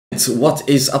Alright, what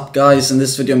is up guys? In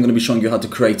this video I'm going to be showing you how to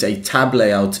create a tab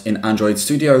layout in Android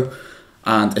Studio,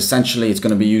 and essentially it's going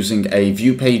to be using a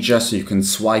view pager so you can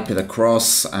swipe it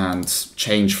across and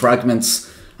change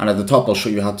fragments, and at the top I'll show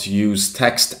you how to use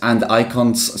text and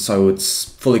icons so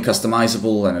it's fully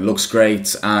customizable and it looks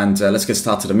great. And let's get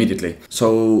started immediately.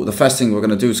 So the first thing we're going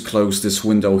to do is close this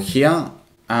window here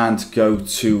and go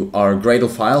to our Gradle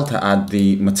file to add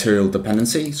the material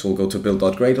dependency. So we'll go to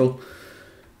build.gradle.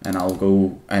 And I'll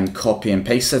go and copy and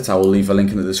paste it. I will leave a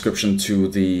link in the description to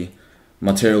the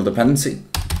material dependency.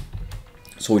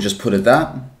 So we just put it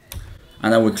there.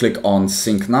 And then we click on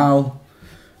sync now.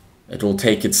 It will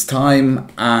take its time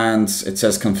and it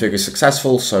says configure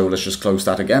successful. So let's just close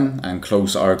that again and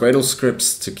close our Gradle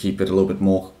scripts to keep it a little bit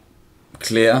more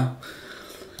clear.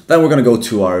 Then we're going to go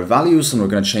to our values and we're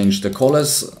going to change the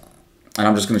colors. And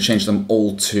I'm just going to change them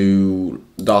all to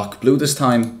dark blue this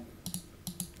time,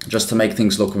 just to make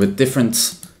things look a bit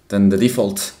different than the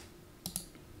default.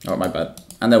 Oh, my bad.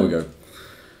 And there we go.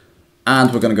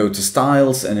 And we're going to go to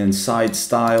styles, and inside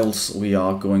styles we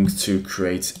are going to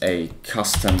create a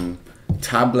custom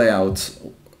tab layout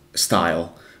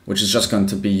style, which is just going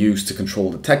to be used to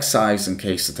control the text size in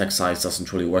case the text size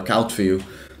doesn't really work out for you.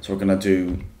 So we're going to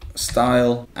do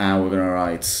style, and we're going to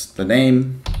write the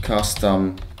name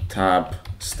custom tab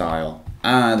style,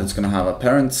 and it's going to have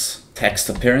appearance, text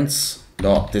appearance,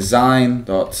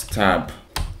 .design.tab,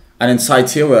 and inside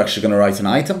here we're actually going to write an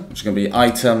item, which is going to be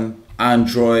item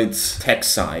Android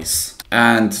text size.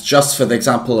 And just for the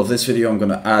example of this video I'm going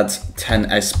to add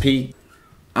 10 SP.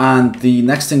 And the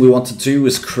next thing we want to do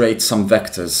is create some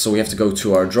vectors. So we have to go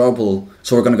to our drawable.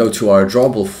 So we're going to go to our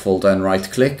drawable folder and right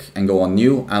click and go on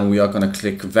new, and we are going to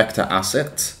click vector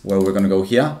asset, where we're going to go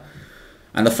here.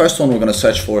 And the first one we're going to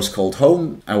search for is called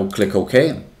home. I will click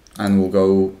OK, and we'll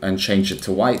go and change it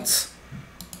to white.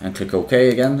 And click OK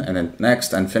again, and then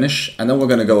next and finish. And then we're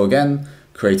going to go again,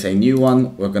 create a new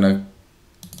one. We're going to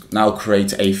now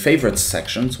create a favorites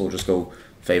section. So we'll just go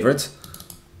favorite,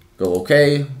 go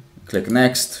OK, click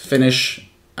next, finish.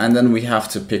 And then we have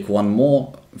to pick one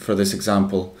more for this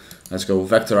example. Let's go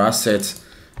vector asset,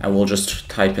 and we'll just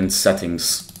type in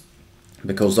settings,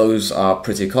 because those are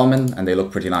pretty common and they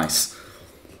look pretty nice.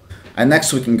 And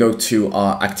next we can go to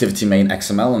our activity main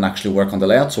XML and actually work on the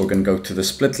layout. So we're going to go to the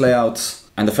split layout.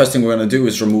 And the first thing we're going to do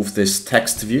is remove this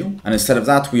text view. And instead of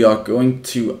that, we are going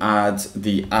to add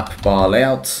the app bar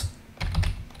layout.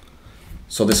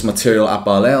 So this material app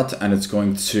bar layout, and it's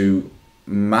going to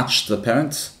match the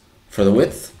parent for the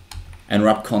width and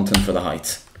wrap content for the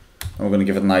height. And we're going to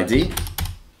give it an ID,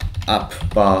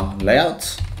 app bar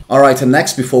layout. All right, and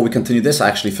next, before we continue this, I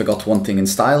actually forgot one thing in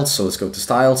styles. So let's go to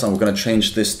styles, and we're going to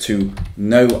change this to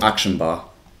no action bar.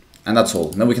 And that's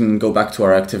all. Now we can go back to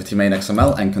our activity main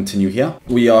XML and continue here.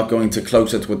 We are going to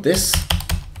close it with this.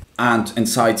 And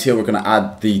inside here, we're going to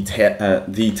add the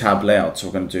tab layout. So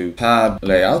we're going to do tab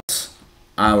layout.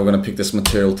 And we're going to pick this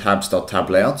material tabs.tab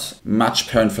layout. Match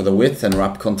parent for the width and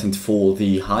wrap content for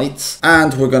the height.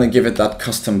 And we're going to give it that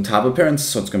custom tab appearance.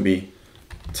 So it's going to be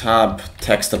tab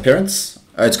text appearance.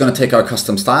 It's going to take our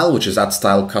custom style, which is at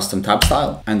style custom tab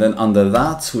style. And then under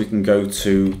that, we can go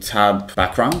to tab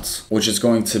background, which is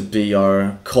going to be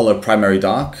our color primary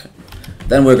dark.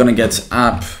 Then we're going to get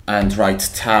app and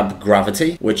write tab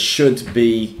gravity, which should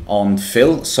be on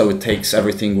fill, so it takes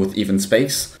everything with even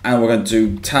space. And we're going to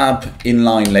do tab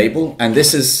inline label. And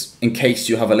this is in case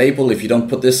you have a label. If you don't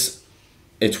put this,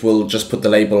 it will just put the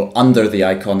label under the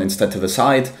icon instead to the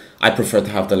side. I prefer to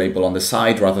have the label on the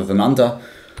side rather than under.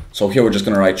 So here we're just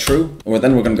going to write true, or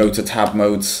then we're going to go to tab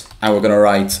modes and we're going to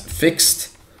write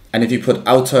fixed. And if you put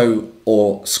auto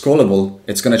or scrollable,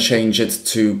 it's going to change it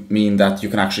to mean that you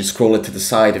can actually scroll it to the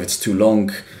side if it's too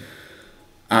long.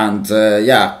 And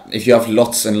yeah, if you have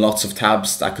lots and lots of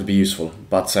tabs, that could be useful.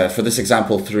 But for this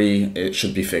example 3, it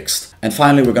should be fixed. And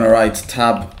finally, we're going to write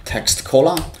tab text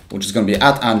color, which is going to be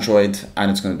at Android,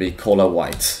 and it's going to be color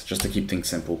white, just to keep things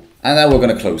simple. And then we're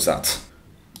going to close that.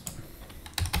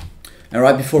 And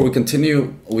right before we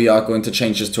continue, we are going to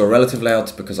change this to a relative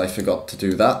layout because I forgot to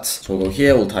do that. So we'll go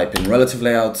here, we'll type in relative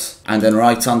layout, and then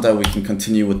right under we can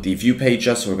continue with the view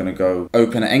pager. So we're going to go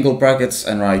open angle brackets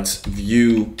and write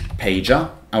view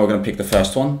pager. And we're going to pick the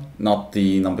first one, not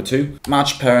the number 2.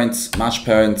 Match parent, match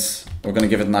parent. We're going to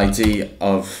give it an ID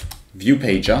of view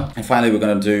pager. And finally, we're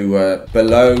going to do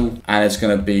below, and it's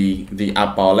going to be the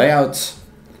app bar layout.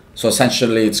 So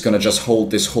essentially, it's going to just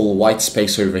hold this whole white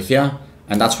space over here.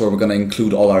 And that's where we're going to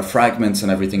include all our fragments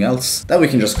and everything else. Then we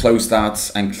can just close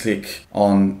that and click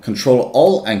on Control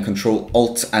All and Control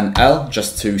Alt and L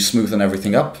just to smoothen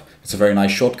everything up. It's a very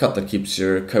nice shortcut that keeps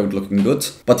your code looking good.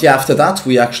 But yeah, after that,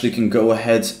 we actually can go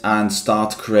ahead and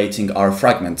start creating our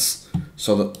fragments.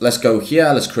 So let's go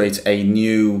here, let's create a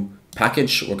new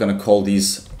package. We're going to call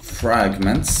these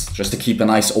fragments, just to keep a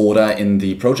nice order in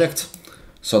the project.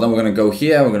 So then we're going to go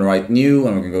here, we're going to write new,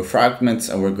 and we're going to go fragments,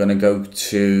 and we're going to go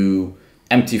to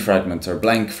empty fragment or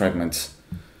blank fragment.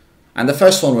 And the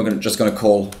first one we're just going to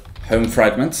call home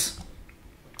fragment.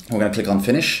 We're going to click on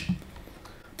finish.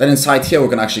 Then inside here, we're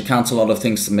going to actually cancel a lot of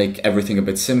things to make everything a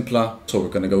bit simpler. So we're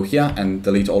going to go here and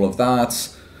delete all of that.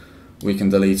 We can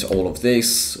delete all of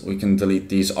this. We can delete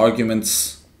these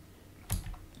arguments.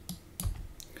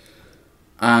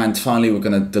 And finally, we're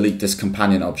going to delete this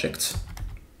companion object.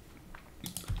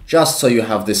 Just so you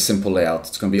have this simple layout.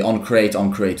 It's going to be on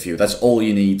create view. That's all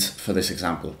you need for this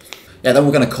example. Yeah, then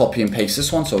we're going to copy and paste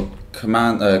this one. So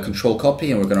control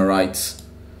copy, and we're going to write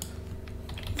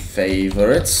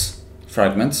favorites.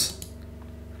 Fragments.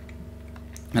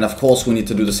 And of course we need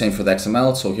to do the same for the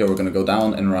XML, so here we're going to go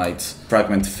down and write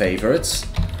fragment favorites,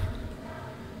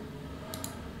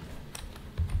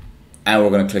 and we're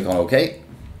going to click on OK.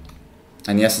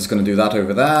 And yes, it's going to do that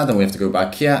over there. Then we have to go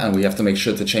back here and we have to make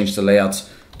sure to change the layout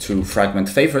to fragment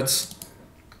favorites,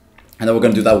 and then we're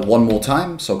going to do that one more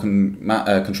time. So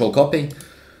control copy,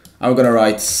 and we're going to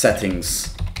write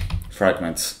settings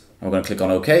fragments, and we're going to click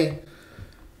on OK.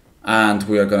 And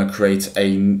we are going to create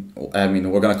we're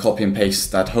going to copy and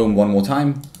paste that home one more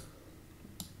time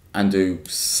and do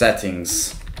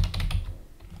settings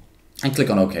and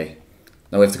click on OK.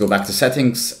 Now we have to go back to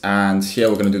settings, and here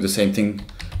we're going to do the same thing,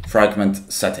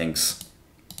 fragment settings.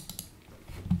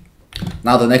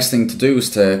 Now the next thing to do is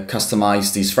to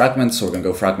customize these fragments. So we're going to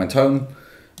go fragment home,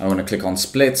 and we're going to click on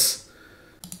splits.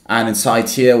 And inside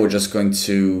here, we're just going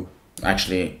to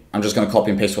I'm just going to copy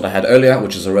and paste what I had earlier,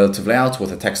 which is a relative layout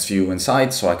with a text view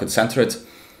inside, so I could center it.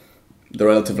 The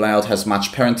relative layout has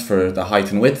match parent for the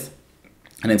height and width.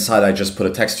 And inside I just put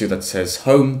a text view that says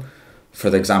home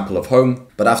for the example of home.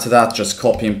 But after that, just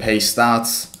copy and paste that,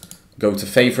 go to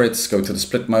favorites, go to the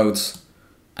split mode,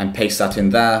 and paste that in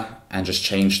there, and just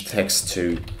change the text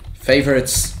to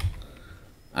favorites.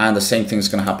 And the same thing is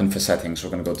going to happen for settings. We're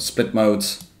going to go to split mode,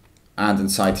 and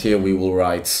inside here we will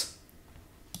write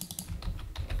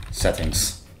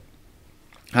settings.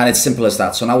 And it's simple as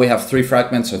that. So now we have 3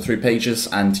 fragments or 3 pages,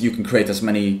 and you can create as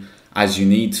many as you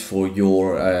need for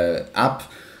your app,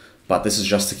 but this is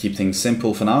just to keep things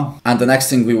simple for now. And the next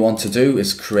thing we want to do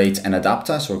is create an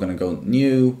adapter. So we're going to go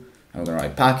new, and we're going to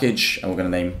write package, and we're going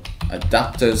to name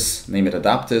adapters, name it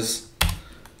adapters.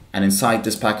 And inside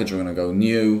this package, we're going to go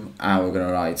new, and we're going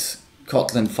to write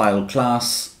Kotlin file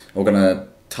class. We're going to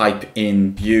type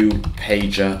in view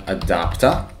pager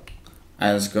adapter,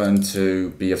 and it's going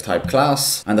to be of type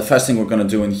class. And the first thing we're going to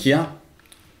do in here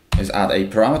is add a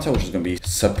parameter, which is going to be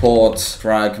support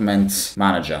fragment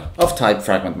manager of type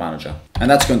fragment manager. And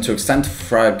that's going to extend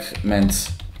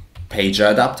fragment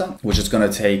pager adapter, which is going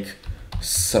to take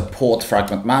support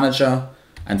fragment manager.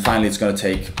 And finally, it's going to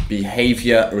take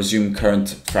behavior resume current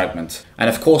fragment. And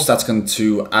of course, that's going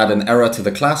to add an error to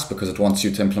the class because it wants you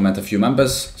to implement a few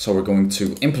members. So we're going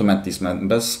to implement these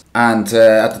members. And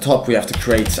at the top, we have to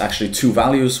create actually 2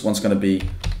 values. One's going to be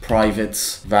private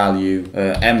value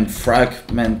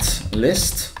mFragment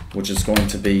list, which is going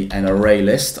to be an array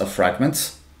list of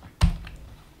fragments.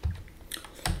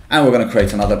 And we're going to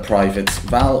create another private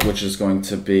val, which is going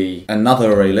to be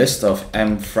another array list of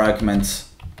mFragment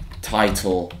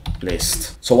title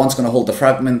list. So one's going to hold the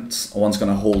fragments, one's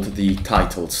going to hold the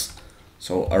titles.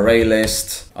 So array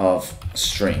list of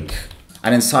string.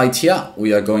 And inside here,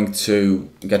 we are going to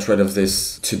get rid of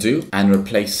this to do and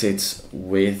replace it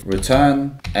with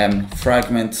return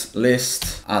mFragment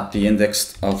list at the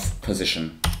index of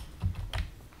position.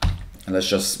 And let's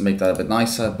just make that a bit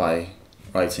nicer by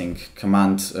writing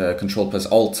Control plus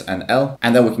Alt and L.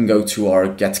 And then we can go to our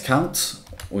get count,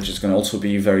 which is going to also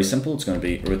be very simple. It's going to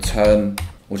be return,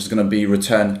 which is going to be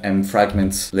return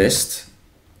mFragment list.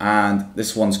 And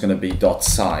this one's going to be dot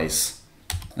size.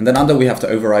 And then under we have to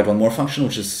override one more function,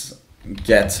 which is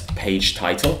get page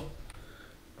title.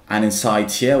 And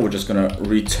inside here, we're just going to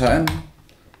return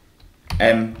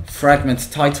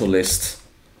mFragment title list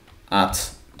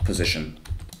at position.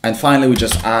 And finally, we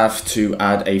just have to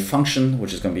add a function,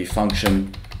 which is going to be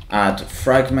function add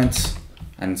fragment.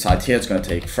 And inside here, it's going to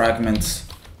take fragment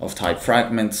of type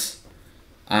fragment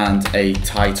and a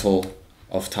title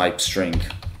of type string.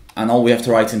 And all we have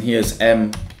to write in here is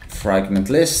mFragment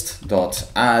list dot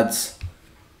add,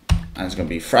 and it's going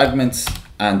to be fragment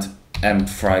and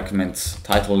mFragment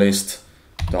title list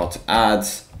dot add,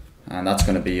 and that's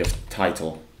going to be of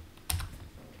title.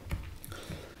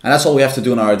 And that's all we have to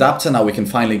do in our adapter. Now we can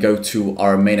finally go to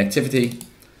our main activity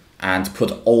and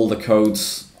put all the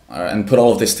codes and put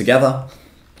all of this together.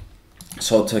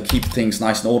 So to keep things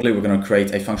nice and orderly, we're going to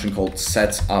create a function called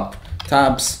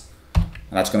setUpTabs, and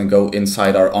that's going to go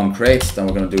inside our onCreate. Then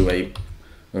we're going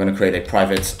to create a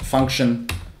private function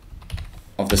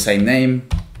of the same name.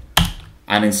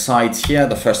 And inside here,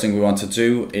 the first thing we want to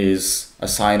do is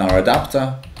assign our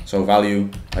adapter. So value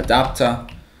adapter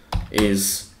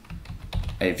is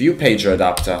a view pager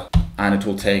adapter, and it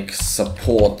will take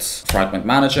support fragment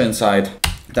manager inside.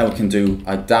 Then we can do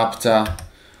adapter.add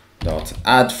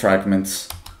fragments,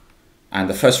 and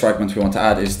the first fragment we want to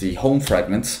add is the home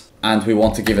fragment, and we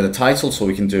want to give it a title, so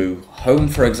we can do home,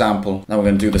 for example. Now we're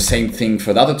going to do the same thing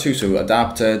for the other two, so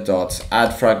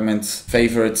adapter.add fragments,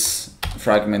 favorites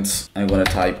fragments, and we're going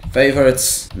to type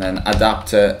favorites, and then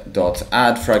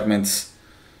adapter.add fragments,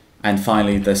 and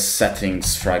finally the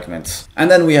settings fragment. And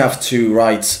then we have to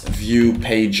write view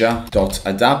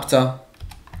pager.adapter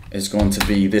is going to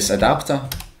be this adapter.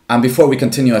 And before we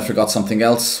continue, I forgot something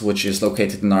else, which is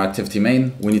located in our activity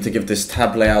main. We need to give this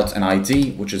tab layout an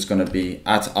ID, which is going to be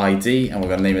 @ID, and we're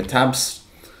going to name it tabs.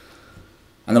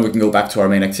 And then we can go back to our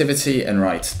main activity and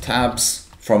write tabs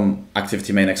from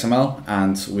activity main XML,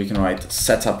 and we can write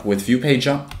setup with view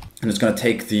pager, and it's going to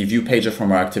take the view pager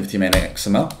from our activity main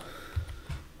XML.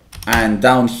 And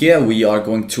down here, we are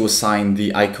going to assign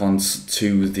the icons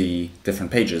to the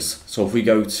different pages. So if we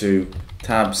go to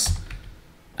tabs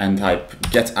and type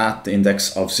get at the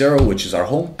index of 0, which is our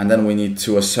home, and then we need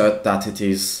to assert that it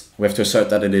is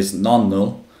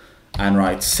non-null and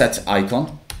write set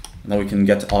icon. And then we can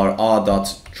get our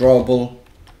r.drawable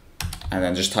and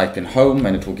then just type in home,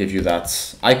 and it will give you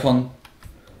that icon.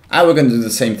 And we're going to do the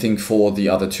same thing for the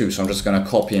other two. So I'm just going to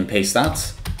copy and paste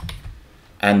that,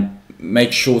 and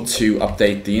make sure to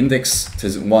update the index to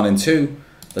 1 and 2.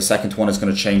 The second one is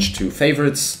going to change to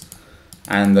favorites,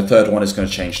 and the third one is going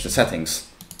to change to settings.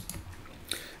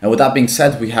 And with that being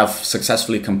said, we have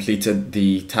successfully completed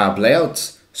the tab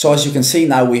layout. So as you can see,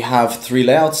 now we have 3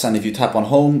 layouts, and if you tap on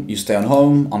home, you stay on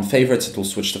home. On favorites, it will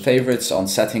switch to favorites. On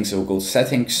settings, it will go to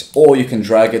settings, or you can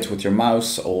drag it with your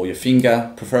mouse or your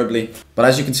finger, preferably. But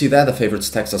as you can see there, the favorites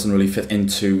text doesn't really fit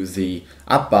into the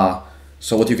app bar.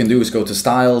 So what you can do is go to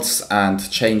styles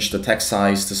and change the text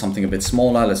size to something a bit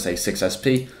smaller, let's say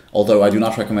 6sp. Although I do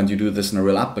not recommend you do this in a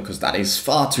real app because that is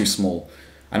far too small.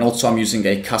 And also I'm using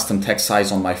a custom text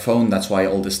size on my phone. That's why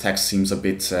all this text seems a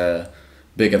bit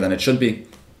bigger than it should be.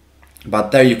 But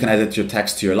there you can edit your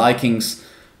text to your likings.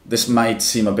 This might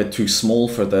seem a bit too small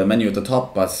for the menu at the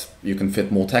top, but you can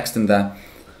fit more text in there.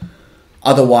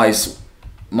 Otherwise,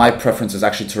 my preference is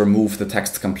actually to remove the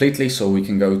text completely, so we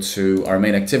can go to our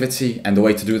main activity, and the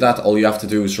way to do that, all you have to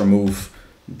do is remove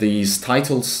these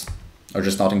titles, or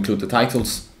just not include the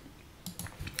titles,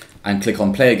 and click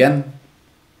on play again,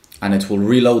 and it will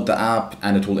reload the app,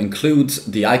 and it will include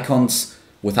the icons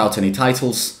without any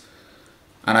titles.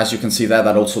 And as you can see there,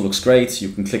 that also looks great. You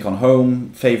can click on home,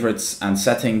 favorites, and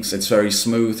settings. It's very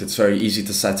smooth, it's very easy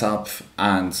to set up,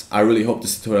 and I really hope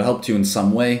this tutorial helped you in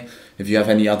some way. If you have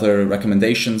any other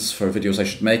recommendations for videos I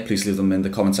should make, please leave them in the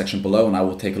comment section below and I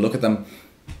will take a look at them.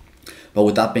 But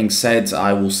with that being said,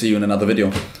 I will see you in another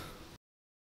video.